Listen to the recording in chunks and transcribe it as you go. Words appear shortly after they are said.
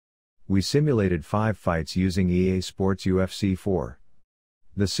We simulated 5 fights using EA Sports UFC 4.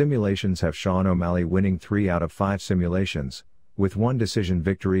 The simulations have Sean O'Malley winning 3 out of 5 simulations, with 1 decision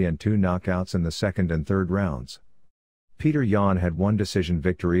victory and 2 knockouts in the second and third rounds. Petr Yan had 1 decision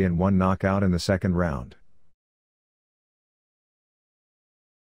victory and 1 knockout in the second round.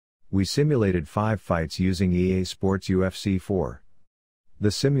 We simulated 5 fights using EA Sports UFC 4.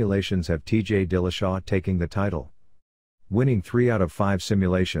 The simulations have TJ Dillashaw taking the title, winning 3 out of 5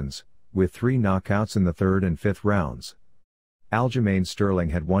 simulations, with 3 knockouts in the third and fifth rounds. Aljamain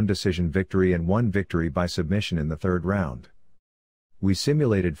Sterling had 1 decision victory and 1 victory by submission in the third round. We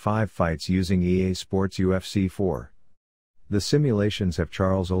simulated 5 fights using EA Sports UFC 4. The simulations have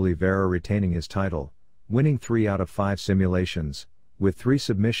Charles Oliveira retaining his title, winning 3 out of 5 simulations, with 3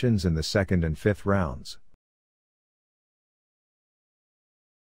 submissions in the second and fifth rounds.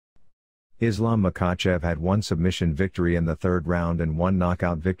 Islam Makhachev had 1 submission victory in the third round and 1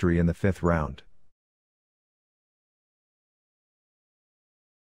 knockout victory in the fifth round.